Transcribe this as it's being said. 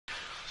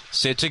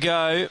Set to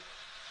go.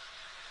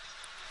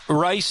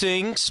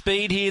 Racing,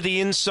 speed here the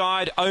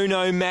inside, Oh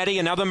No Maddie,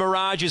 another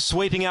Mirage is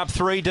sweeping up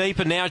 3 deep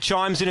and now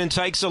chimes in and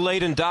takes the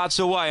lead and darts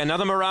away.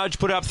 Another Mirage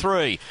put up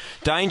 3.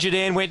 Danger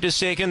Dan went to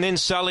second, then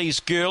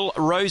Sully's Girl,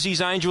 Rosie's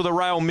Angel the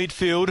rail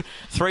midfield,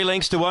 3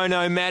 lengths to Oh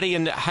No Maddie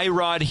and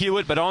Hayride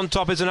Hewitt, but on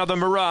top is another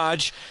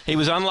Mirage. He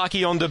was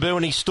unlucky on debut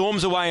and he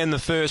storms away in the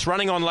first,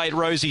 running on late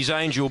Rosie's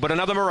Angel, but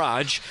another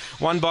Mirage,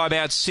 won by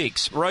about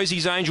 6.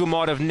 Rosie's Angel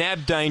might have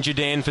nabbed Danger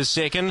Dan for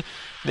second.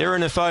 There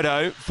in the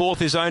photo,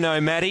 fourth is Oh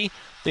No Maddie.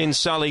 Then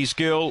Sully's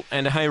Girl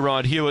and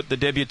Hayride Hewitt, the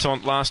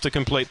debutante, last to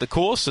complete the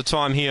course. The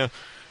time here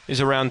is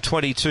around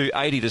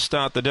 22.80 to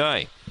start the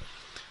day.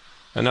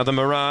 Another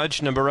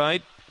Mirage, number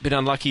 8, bit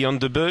unlucky on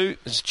debut,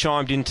 has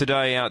chimed in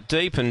today out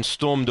deep and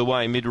stormed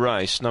away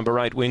mid-race. Number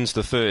 8 wins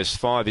the first,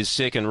 5 is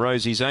second,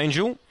 Rosie's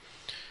Angel.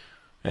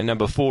 And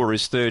number 4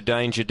 is third,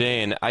 Danger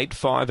Dan. 8,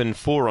 5 and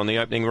 4 on the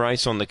opening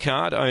race on the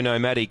card. Oh No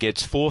Maddie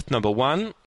gets fourth, number 1.